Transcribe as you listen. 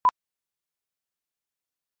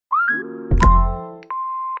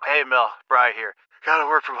Hey, Mel, Bri here. Gotta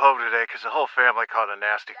work from home today because the whole family caught a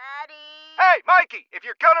nasty... Daddy! Hey, Mikey, if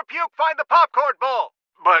you're gonna puke, find the popcorn bowl!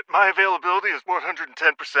 But my availability is 110%.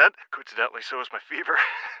 Coincidentally, so is my fever.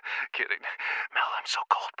 Kidding. Mel, I'm so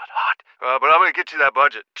cold but hot. But I'm gonna get you that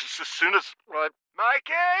budget just as soon as...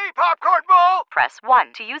 Mikey, popcorn bowl! Press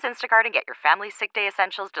 1 to use Instacart and get your family sick day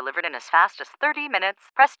essentials delivered in as fast as 30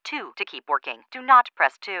 minutes. Press 2 to keep working. Do not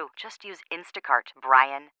press 2. Just use Instacart,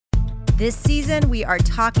 Brian. This season, we are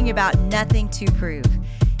talking about nothing to prove.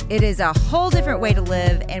 It is a whole different way to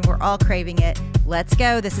live, and we're all craving it. Let's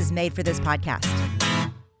go. This is Made for This podcast.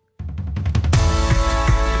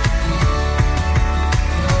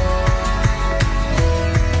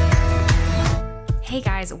 Hey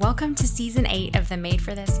guys, welcome to season 8 of the Made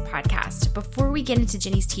for This podcast. Before we get into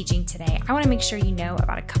Jenny's teaching today, I want to make sure you know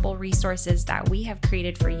about a couple resources that we have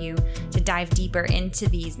created for you to dive deeper into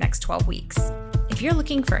these next 12 weeks. If you're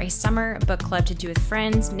looking for a summer book club to do with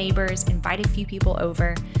friends, neighbors, invite a few people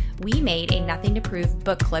over, we made a Nothing to Prove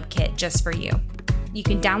book club kit just for you. You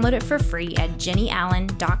can download it for free at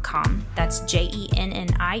jennyallen.com. That's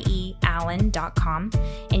JENNIE Allen.com.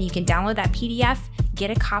 And you can download that PDF,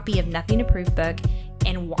 get a copy of Nothing to Prove book,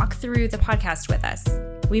 and walk through the podcast with us.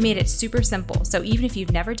 We made it super simple, so even if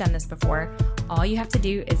you've never done this before, all you have to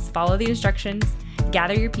do is follow the instructions,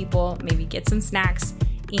 gather your people, maybe get some snacks,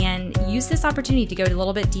 and use this opportunity to go a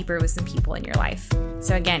little bit deeper with some people in your life.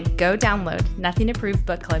 So again, go download Nothing to Prove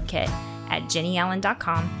book club kit at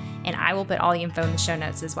jennyallen.com, and I will put all the info in the show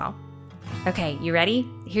notes as well. Okay, you ready?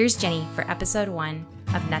 Here's Jenny for episode 1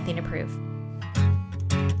 of Nothing to Prove.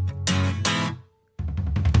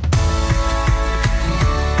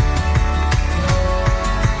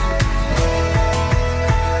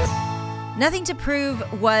 Nothing to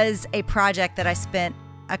Prove was a project that I spent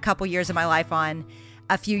a couple years of my life on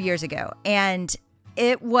a few years ago. And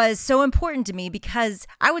it was so important to me because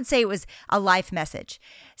I would say it was a life message.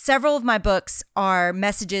 Several of my books are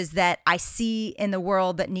messages that I see in the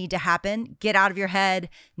world that need to happen. Get Out of Your Head,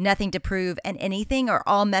 Nothing to Prove, and Anything are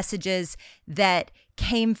all messages that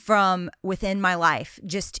came from within my life,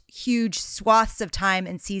 just huge swaths of time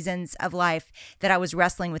and seasons of life that I was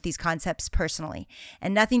wrestling with these concepts personally.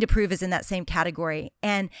 And Nothing to Prove is in that same category.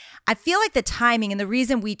 And I feel like the timing and the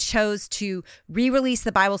reason we chose to re-release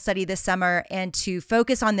the Bible study this summer and to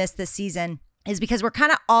focus on this season is because we're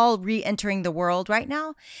kind of all re-entering the world right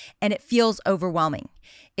now, and it feels overwhelming.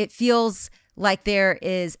 It feels like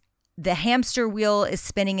the hamster wheel is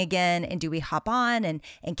spinning again, and do we hop on and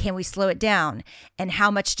can we slow it down? And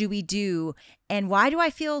how much do we do? And why do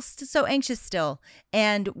I feel so anxious still?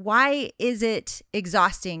 And why is it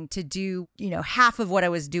exhausting to do, half of what I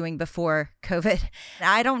was doing before COVID?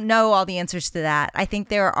 I don't know all the answers to that. I think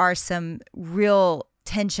there are some real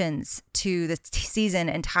tensions to the season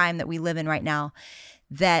and time that we live in right now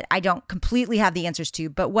that I don't completely have the answers to.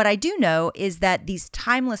 But what I do know is that these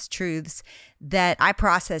timeless truths that I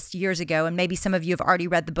processed years ago, and maybe some of you have already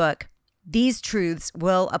read the book, these truths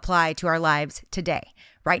will apply to our lives today,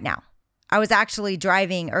 right now. I was actually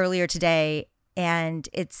driving earlier today, and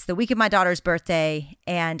it's the week of my daughter's birthday,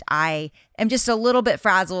 and I am just a little bit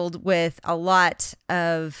frazzled with a lot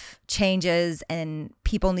of changes and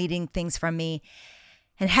people needing things from me.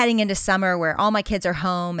 And heading into summer where all my kids are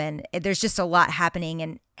home and there's just a lot happening.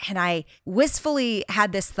 And I wistfully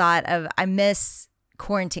had this thought of, I miss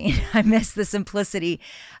quarantine. I miss the simplicity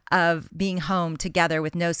of being home together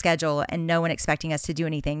with no schedule and no one expecting us to do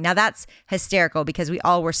anything. Now that's hysterical because we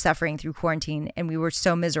all were suffering through quarantine and we were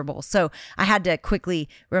so miserable. So I had to quickly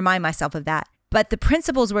remind myself of that. But the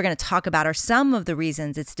principles we're going to talk about are some of the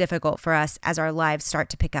reasons it's difficult for us as our lives start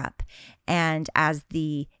to pick up and as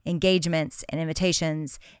the engagements and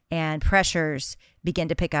invitations and pressures begin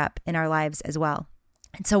to pick up in our lives as well.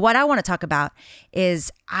 And so what I want to talk about is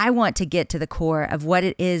I want to get to the core of what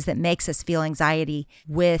it is that makes us feel anxiety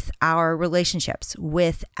with our relationships,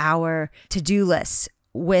 with our to-do lists,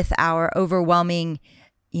 with our overwhelming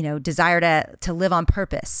desire to live on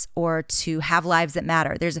purpose or to have lives that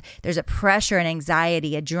matter. There's a pressure and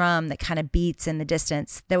anxiety, a drum that kind of beats in the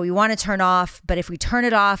distance that we want to turn off. But if we turn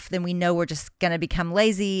it off, then we know we're just going to become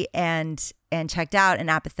lazy and checked out and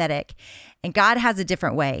apathetic. And God has a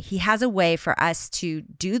different way. He has a way for us to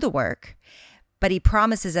do the work, but he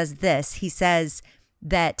promises us this. He says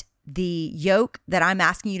that the yoke that I'm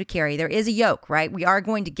asking you to carry, there is a yoke, right? We are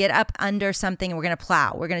going to get up under something and we're going to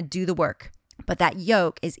plow. We're going to do the work. But that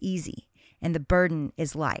yoke is easy and the burden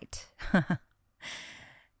is light.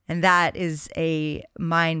 And that is a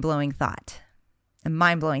mind-blowing thought,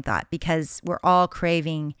 because we're all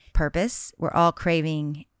craving purpose. We're all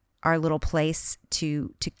craving our little place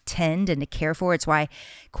to tend and to care for. It's why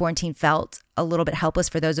quarantine felt a little bit helpless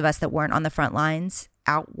for those of us that weren't on the front lines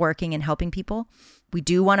out working and helping people. We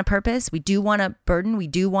do want a purpose. We do want a burden. We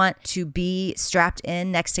do want to be strapped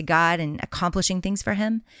in next to God and accomplishing things for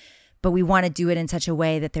him. But we want to do it in such a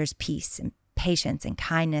way that there's peace and patience and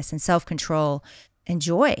kindness and self-control and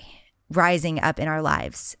joy rising up in our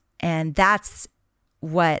lives. And that's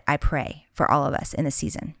what I pray for all of us in this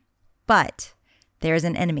season. But there's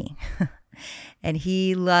an enemy, and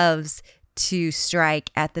he loves to strike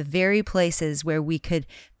at the very places where we could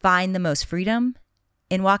find the most freedom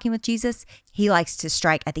in walking with Jesus. He likes to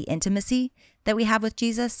strike at the intimacy that we have with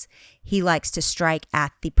Jesus. He likes to strike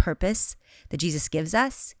at the purpose that Jesus gives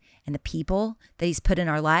us and the people that he's put in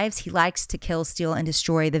our lives. He likes to kill, steal, and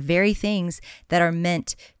destroy the very things that are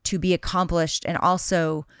meant to be accomplished and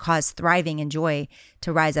also cause thriving and joy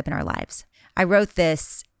to rise up in our lives. I wrote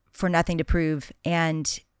this for Nothing to Prove,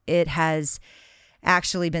 and it has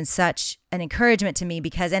actually been such an encouragement to me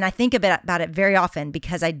because, and I think about it very often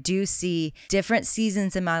because I do see different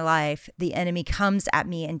seasons in my life, the enemy comes at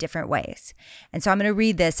me in different ways. And so I'm going to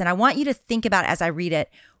read this, and I want you to think about as I read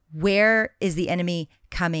it, where is the enemy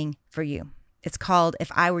coming for you? It's called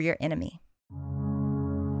If I Were Your Enemy.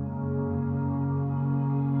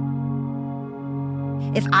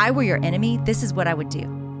 If I were your enemy, this is what I would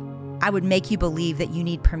do. I would make you believe that you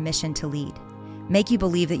need permission to lead, make you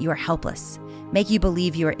believe that you are helpless, make you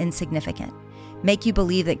believe you are insignificant, make you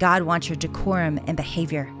believe that God wants your decorum and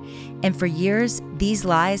behavior. And for years, these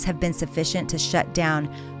lies have been sufficient to shut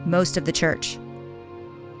down most of the church.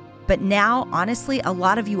 But now, honestly, a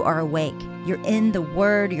lot of you are awake. You're in the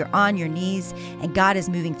Word, you're on your knees, and God is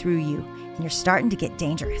moving through you, and you're starting to get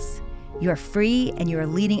dangerous. You are free, and you are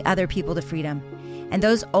leading other people to freedom. And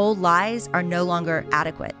those old lies are no longer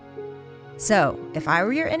adequate. So, if I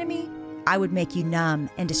were your enemy, I would make you numb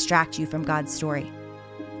and distract you from God's story.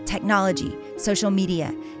 Technology, social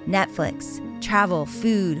media, Netflix, travel,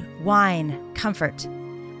 food, wine, comfort.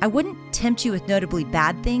 I wouldn't tempt you with notably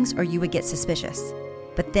bad things or you would get suspicious.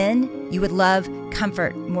 But then you would love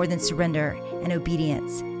comfort more than surrender and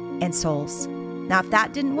obedience and souls. Now, if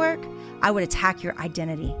that didn't work, I would attack your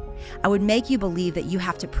identity. I would make you believe that you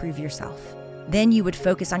have to prove yourself. Then you would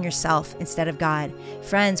focus on yourself instead of God.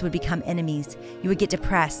 Friends would become enemies. You would get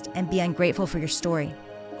depressed and be ungrateful for your story.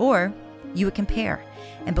 Or you would compare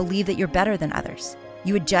and believe that you're better than others.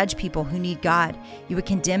 You would judge people who need God. You would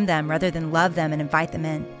condemn them rather than love them and invite them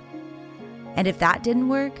in. And if that didn't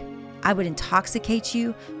work, I would intoxicate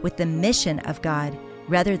you with the mission of God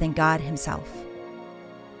rather than God himself.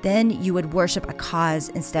 Then you would worship a cause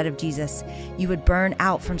instead of Jesus. You would burn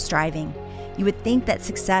out from striving. You would think that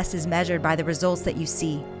success is measured by the results that you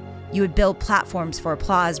see. You would build platforms for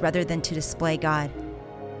applause rather than to display God.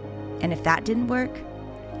 And if that didn't work,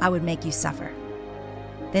 I would make you suffer.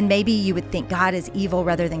 Then maybe you would think God is evil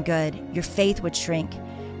rather than good. Your faith would shrink.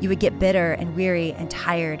 You would get bitter and weary and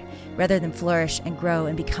tired rather than flourish and grow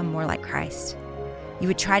and become more like Christ. You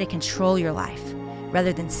would try to control your life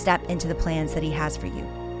rather than step into the plans that he has for you.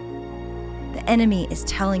 The enemy is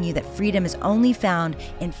telling you that freedom is only found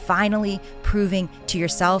in finally proving to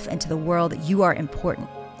yourself and to the world that you are important,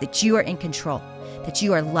 that you are in control, that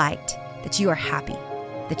you are liked, that you are happy,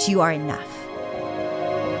 that you are enough.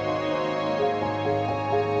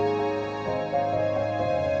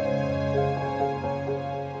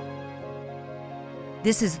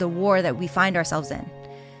 This is the war that we find ourselves in.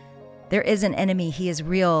 There is an enemy. He is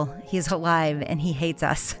real. He is alive, and he hates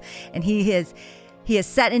us. And he has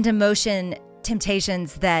set into motion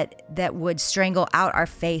temptations that would strangle out our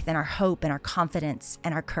faith and our hope and our confidence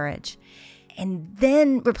and our courage. And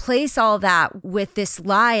then replace all that with this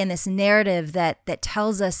lie and this narrative that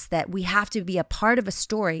tells us that we have to be a part of a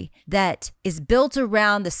story that is built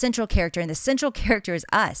around the central character, and the central character is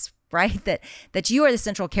us, right? That you are the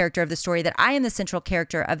central character of the story, that I am the central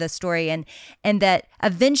character of the story, and that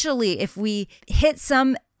eventually if we hit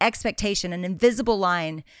some expectation, an invisible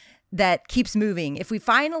line that keeps moving, if we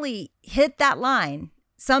finally hit that line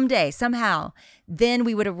someday, somehow, then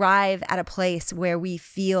we would arrive at a place where we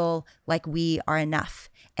feel like we are enough,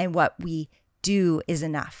 and what we do is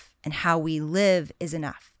enough, and how we live is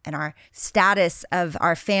enough, and our status of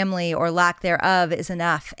our family or lack thereof is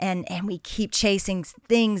enough. And we keep chasing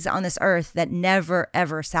things on this earth that never,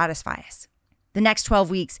 ever satisfy us. The next 12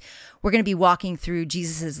 weeks, we're going to be walking through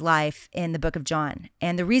Jesus's life in the book of John.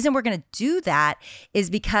 And the reason we're going to do that is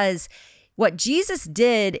because what Jesus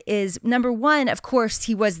did is, number one, of course,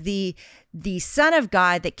 he was the Son of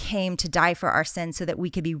God that came to die for our sins so that we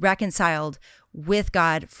could be reconciled with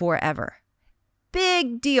God forever.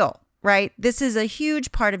 Big deal. right? This is a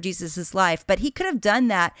huge part of Jesus's life, but he could have done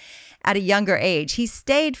that at a younger age. He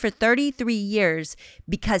stayed for 33 years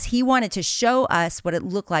because he wanted to show us what it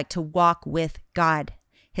looked like to walk with God,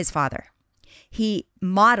 his Father. He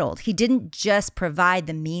modeled, he didn't just provide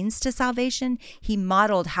the means to salvation, he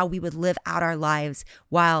modeled how we would live out our lives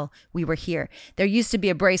while we were here. There used to be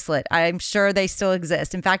a bracelet. I'm sure they still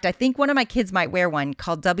exist. In fact, I think one of my kids might wear one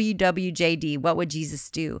called WWJD, What Would Jesus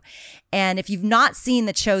Do? And if you've not seen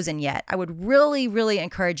The Chosen yet, I would really, really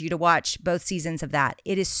encourage you to watch both seasons of that.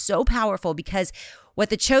 It is so powerful because what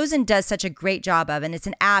The Chosen does such a great job of, and it's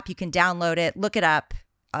an app, you can download it, look it up.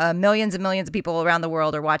 Millions and millions of people around the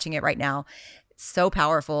world are watching it right now. It's so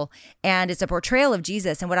powerful. And it's a portrayal of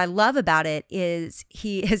Jesus. And what I love about it is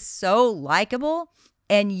he is so likable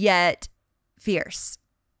and yet fierce.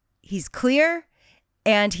 He's clear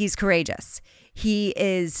and he's courageous. He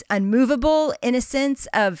is unmovable in a sense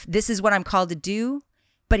of this is what I'm called to do,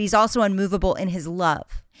 but he's also unmovable in his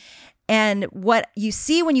love. And what you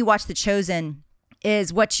see when you watch The Chosen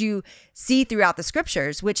is what you see throughout the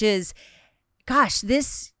scriptures, which is, gosh,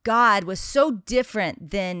 this God was so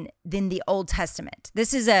different than the Old Testament.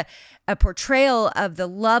 This is a portrayal of the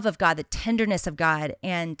love of God, the tenderness of God,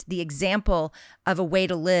 and the example of a way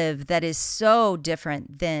to live that is so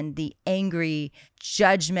different than the angry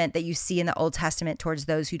judgment that you see in the Old Testament towards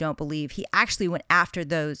those who don't believe. He actually went after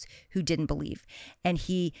those who didn't believe, and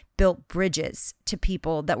he built bridges to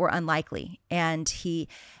people that were unlikely, and he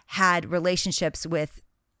had relationships with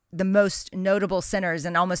the most notable sinners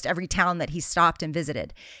in almost every town that he stopped and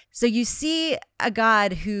visited. So you see a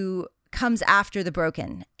God who comes after the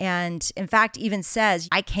broken and in fact even says,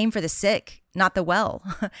 I came for the sick, not the well.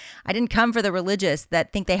 I didn't come for the religious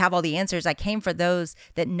that think they have all the answers. I came for those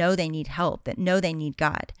that know they need help, that know they need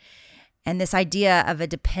God. And this idea of a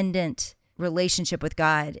dependent relationship with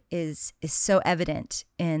God is so evident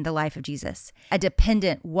in the life of Jesus, a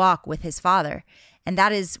dependent walk with his Father. And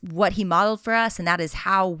that is what he modeled for us, and that is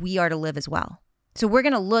how we are to live as well. So we're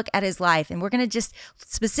going to look at his life, and we're going to just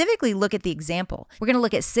specifically look at the example. We're going to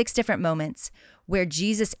look at 6 different moments where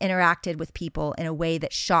Jesus interacted with people in a way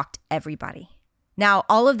that shocked everybody. Now,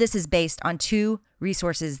 all of this is based on 2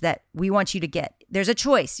 resources that we want you to get. There's a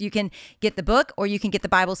choice. You can get the book or you can get the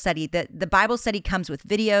Bible study. The Bible study comes with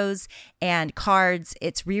videos and cards.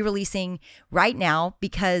 It's re-releasing right now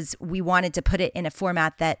because we wanted to put it in a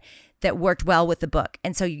format that worked well with the book.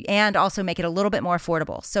 And also make it a little bit more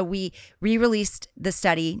affordable. So we re-released the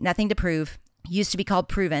study, Nothing to Prove. Used to be called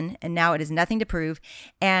Proven, and now it is Nothing to Prove.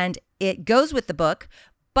 And it goes with the book,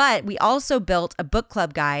 but we also built a book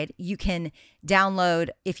club guide you can download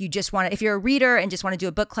if you're a reader and just want to do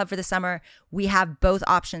a book club for the summer. We have both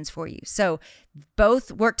options for you. So both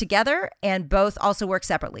work together and both also work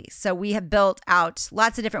separately. So we have built out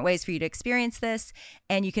lots of different ways for you to experience this,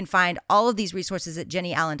 and you can find all of these resources at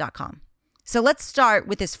jennyallen.com. So let's start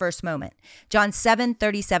with this first moment. John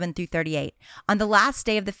 7:37 through 38. On the last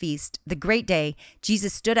day of the feast, the great day,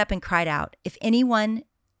 Jesus stood up and cried out, "If anyone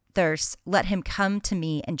thirsts, let him come to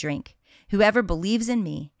me and drink. Whoever believes in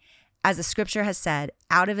me, as the scripture has said,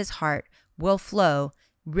 out of his heart will flow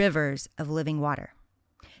rivers of living water."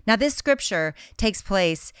 Now, this scripture takes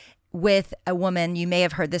place with a woman, you may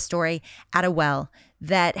have heard this story, at a well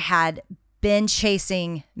that had been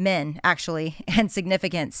chasing men, actually, and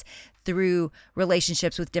significance through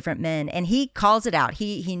relationships with different men. And he calls it out.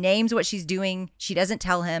 He names what she's doing. She doesn't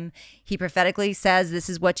tell him. He prophetically says, "This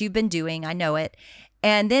is what you've been doing. I know it."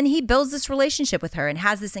 And then he builds this relationship with her and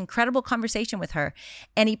has this incredible conversation with her.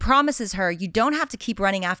 And he promises her, you don't have to keep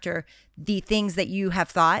running after the things that you have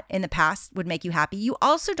thought in the past would make you happy. You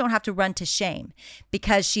also don't have to run to shame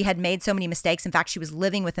because she had made so many mistakes. In fact, she was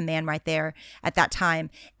living with a man right there at that time,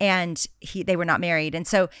 and they were not married. And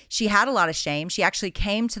so she had a lot of shame. She actually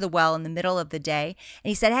came to the well in the middle of the day, and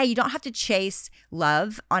he said, hey, you don't have to chase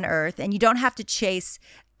love on earth, and you don't have to chase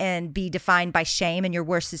and be defined by shame and your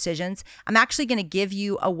worst decisions. I'm actually going to give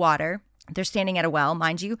you a water. They're standing at a well,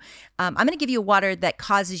 mind you. I'm going to give you a water that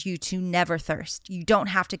causes you to never thirst. You don't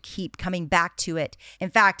have to keep coming back to it. In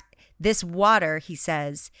fact, this water, he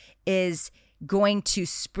says, is going to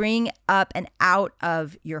spring up and out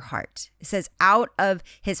of your heart. It says, out of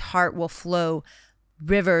his heart will flow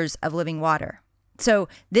rivers of living water. So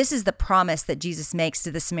this is the promise that Jesus makes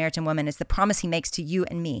to the Samaritan woman. It's the promise he makes to you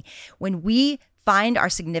and me. When we find our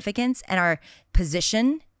significance and our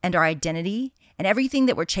position and our identity and everything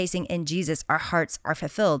that we're chasing in Jesus, our hearts are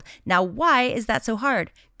fulfilled. Now, why is that so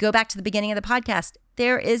hard? Go back to the beginning of the podcast.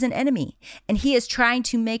 There is an enemy, and he is trying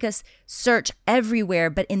to make us search everywhere,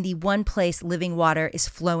 but in the one place living water is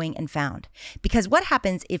flowing and found. Because what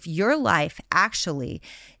happens if your life actually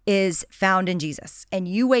is found in Jesus, and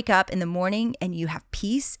you wake up in the morning and you have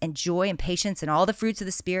peace and joy and patience and all the fruits of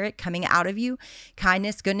the Spirit coming out of you,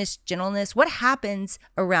 kindness, goodness, gentleness? What happens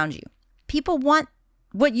around you? People want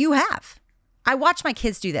what you have. I watch my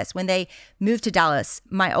kids do this. When they moved to Dallas,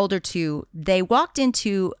 my older two, they walked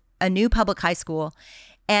into a new public high school,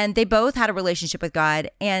 and they both had a relationship with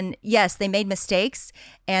God. And yes, they made mistakes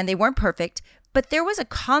and they weren't perfect, but there was a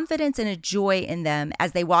confidence and a joy in them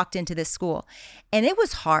as they walked into this school. And it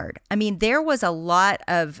was hard. I mean, there was a lot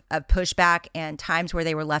of pushback and times where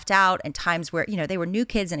they were left out and times where, they were new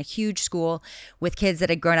kids in a huge school with kids that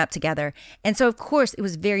had grown up together. And so, of course, it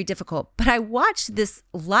was very difficult. But I watched this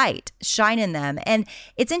light shine in them. And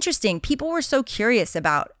it's interesting. People were so curious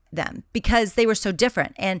about them because they were so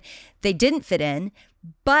different and they didn't fit in,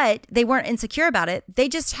 but they weren't insecure about it. They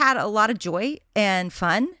just had a lot of joy and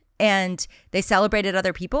fun, and they celebrated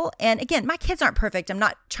other people. And again, my kids aren't perfect. I'm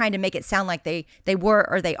not trying to make it sound like they were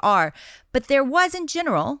or they are, but there was in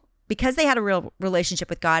general, because they had a real relationship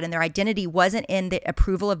with God and their identity wasn't in the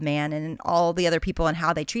approval of man and all the other people and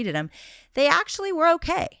how they treated him, they actually were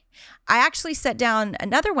okay. I actually sat down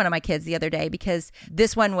another one of my kids the other day because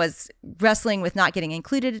this one was wrestling with not getting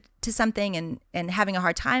included to something and having a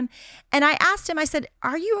hard time. And I asked him, I said,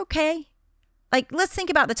 "Are you okay? Like, let's think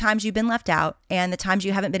about the times you've been left out and the times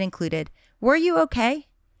you haven't been included. Were you okay?"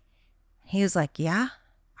 He was like, "Yeah,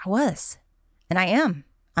 I was. And I am.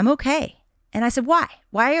 I'm okay." And I said, "Why?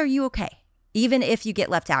 Why are you okay? Even if you get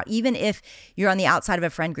left out, even if you're on the outside of a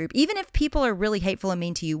friend group, even if people are really hateful and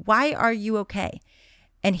mean to you, why are you okay?"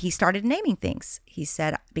 And he started naming things. He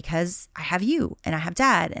said, "Because I have you, and I have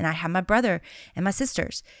dad, and I have my brother and my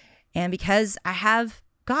sisters, and because I have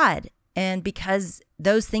God, and because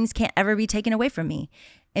those things can't ever be taken away from me,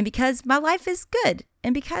 and because my life is good,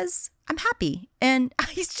 and because I'm happy." And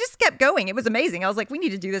he just kept going. It was amazing. I was like, we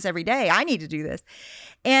need to do this every day. I need to do this.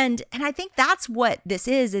 And I think that's what this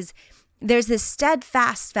is there's this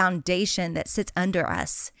steadfast foundation that sits under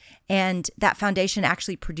us. And that foundation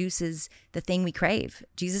actually produces the thing we crave.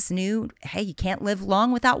 Jesus knew, hey, you can't live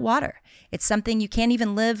long without water. It's something you can't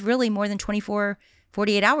even live really more than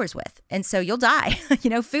 48 hours with. And so you'll die.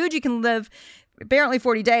 Food you can live apparently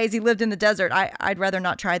 40 days. He lived in the desert. I'd rather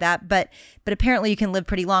not try that. But apparently you can live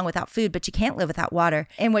pretty long without food, but you can't live without water.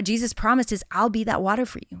 And what Jesus promised is, I'll be that water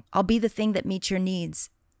for you. I'll be the thing that meets your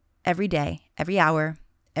needs every day, every hour,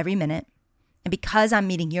 every minute. And because I'm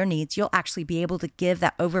meeting your needs, you'll actually be able to give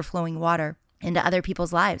that overflowing water into other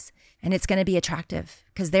people's lives. And it's going to be attractive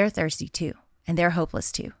because they're thirsty too, and they're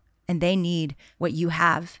hopeless too. And they need what you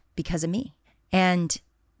have because of me. And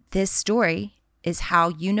this story is how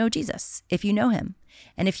you know Jesus, if you know him.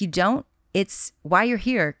 And if you don't, it's why you're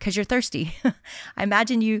here, because you're thirsty. I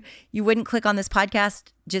imagine you wouldn't click on this podcast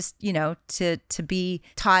just, to be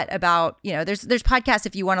taught about, there's podcasts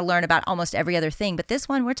if you want to learn about almost every other thing. But this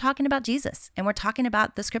one, we're talking about Jesus, and we're talking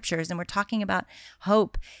about the scriptures, and we're talking about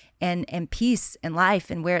hope and peace and life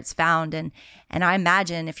and where it's found. And I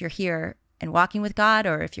imagine if you're here and walking with God,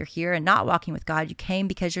 or if you're here and not walking with God, you came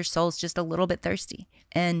because your soul's just a little bit thirsty.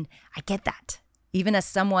 And I get that. Even as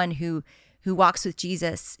someone who walks with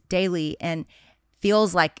Jesus daily and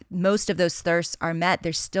feels like most of those thirsts are met,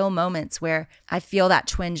 there's still moments where I feel that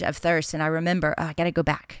twinge of thirst. And I remember, I got to go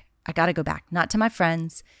back. I got to go back, not to my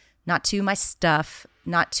friends, not to my stuff,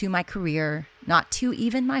 not to my career, not to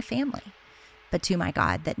even my family, but to my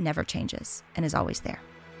God that never changes and is always there.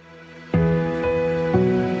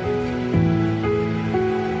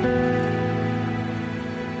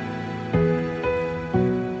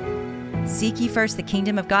 Seek ye first the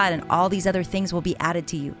kingdom of God, and all these other things will be added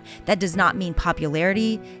to you. That does not mean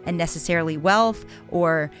popularity and necessarily wealth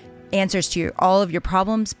or answers to all of your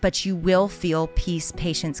problems, but you will feel peace,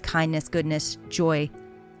 patience, kindness, goodness, joy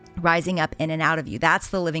rising up in and out of you. That's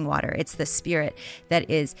the living water. It's the Spirit that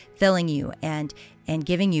is filling you and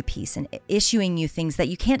giving you peace and issuing you things that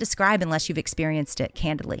you can't describe unless you've experienced it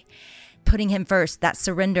candidly. Putting him first, that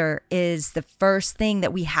surrender is the first thing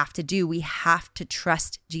that we have to do. We have to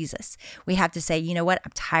trust Jesus. We have to say, you know what?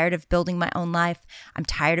 I'm tired of building my own life. I'm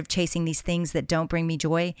tired of chasing these things that don't bring me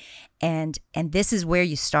joy. And this is where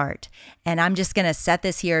you start. And I'm just going to set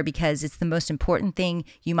this here because it's the most important thing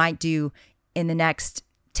you might do in the next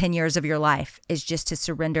 10 years of your life, is just to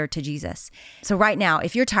surrender to Jesus. So right now,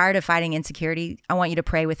 if you're tired of fighting insecurity, I want you to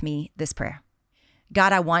pray with me this prayer.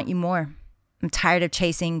 God, I want you more. I'm tired of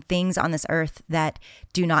chasing things on this earth that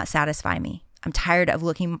do not satisfy me. I'm tired of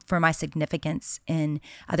looking for my significance in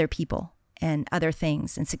other people and other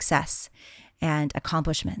things and success and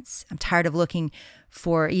accomplishments. I'm tired of looking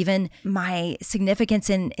for even my significance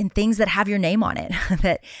in things that have your name on it,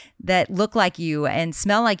 that look like you and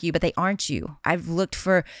smell like you, but they aren't you. I've looked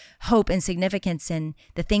for hope and significance in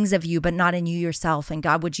the things of you, but not in you yourself. And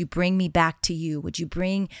God, would you bring me back to you? Would you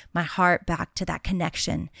bring my heart back to that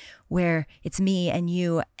connection where it's me and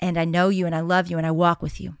you, and I know you and I love you and I walk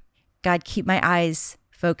with you? God, keep my eyes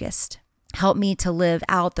focused. Help me to live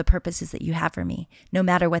out the purposes that you have for me, no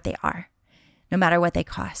matter what they are, no matter what they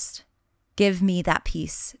cost. Give me that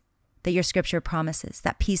peace that your scripture promises,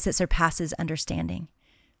 that peace that surpasses understanding.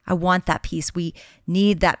 I want that peace. We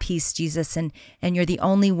need that peace, Jesus, and you're the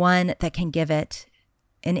only one that can give it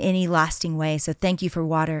in any lasting way. So thank you for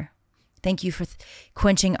water. Thank you for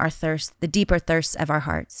quenching our thirst, the deeper thirsts of our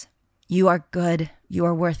hearts. You are good. You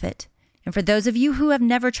are worth it. And for those of you who have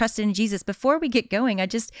never trusted in Jesus, before we get going, I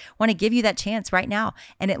just want to give you that chance right now.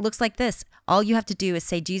 And it looks like this. All you have to do is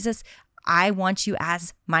say, Jesus, I want you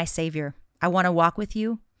as my Savior. I want to walk with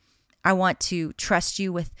you. I want to trust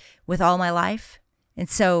you with all my life. And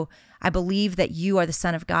so I believe that you are the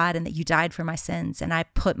Son of God and that you died for my sins. And I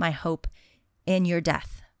put my hope in your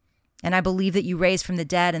death. And I believe that you raised from the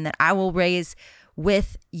dead and that I will raise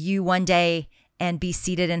with you one day and be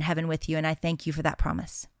seated in heaven with you. And I thank you for that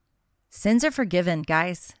promise. Sins are forgiven,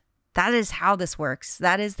 guys. That is how this works.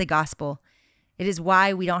 That is the gospel. It is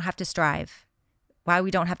why we don't have to strive, why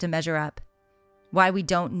we don't have to measure up, why we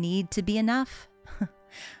don't need to be enough.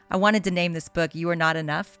 I wanted to name this book, You Are Not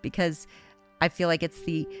Enough, because I feel like it's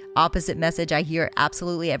the opposite message I hear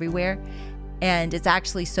absolutely everywhere. And it's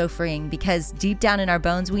actually so freeing because deep down in our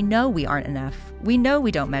bones, we know we aren't enough. We know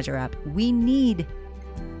we don't measure up. We need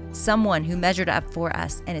someone who measured up for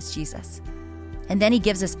us, and it's Jesus. And then he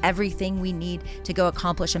gives us everything we need to go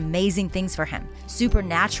accomplish amazing things for him,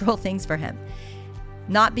 supernatural things for him.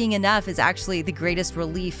 Not being enough is actually the greatest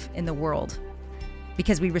relief in the world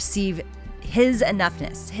because we receive his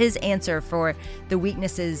enoughness, his answer for the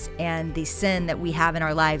weaknesses and the sin that we have in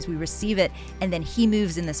our lives. We receive it, and then he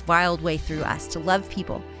moves in this wild way through us to love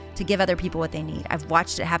people, to give other people what they need. I've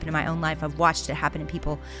watched it happen in my own life. I've watched it happen in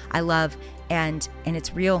people I love, and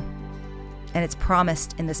it's real, and it's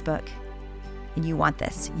promised in this book. And you want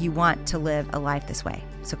this. You want to live a life this way.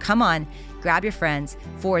 So come on, grab your friends,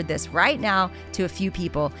 forward this right now to a few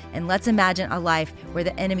people, and let's imagine a life where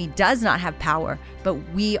the enemy does not have power, but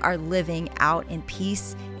we are living out in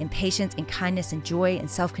peace, in patience, in kindness, in joy, in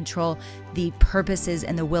self-control, the purposes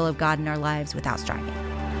and the will of God in our lives without striving.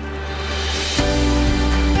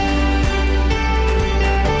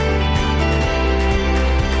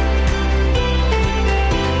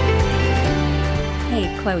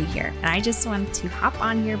 Hey, Chloe here, and I just want to hop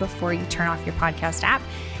on here before you turn off your podcast app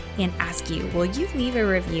and ask you, will you leave a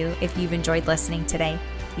review if you've enjoyed listening today?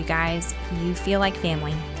 You guys, you feel like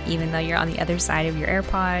family, even though you're on the other side of your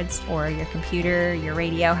AirPods or your computer, your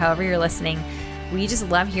radio, however you're listening. We just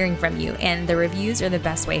love hearing from you, and the reviews are the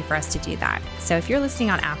best way for us to do that. So if you're listening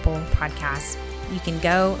on Apple Podcasts, you can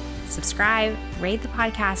go subscribe, rate the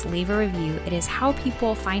podcast, leave a review. It is how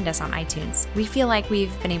people find us on iTunes. We feel like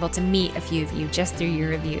we've been able to meet a few of you just through your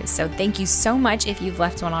reviews. So thank you so much if you've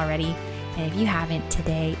left one already. And if you haven't,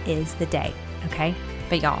 today is the day, okay?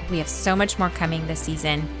 But y'all, we have so much more coming this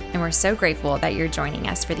season, and we're so grateful that you're joining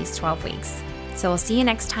us for these 12 weeks. So we'll see you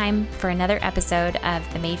next time for another episode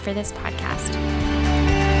of the Made for This podcast.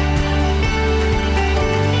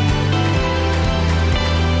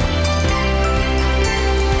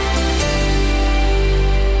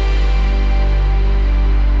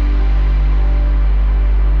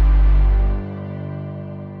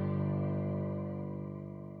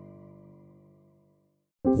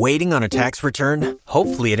 Waiting on a tax return?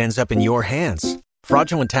 Hopefully it ends up in your hands.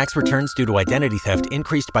 Fraudulent tax returns due to identity theft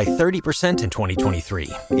increased by 30% in 2023.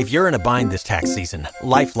 If you're in a bind this tax season,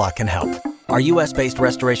 LifeLock can help. Our U.S.-based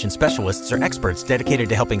restoration specialists are experts dedicated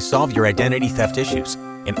to helping solve your identity theft issues.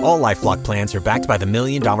 And all LifeLock plans are backed by the $1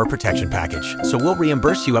 Million Protection Package. So we'll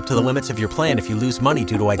reimburse you up to the limits of your plan if you lose money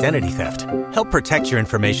due to identity theft. Help protect your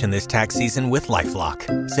information this tax season with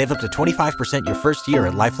LifeLock. Save up to 25% your first year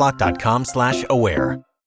at LifeLock.com/aware.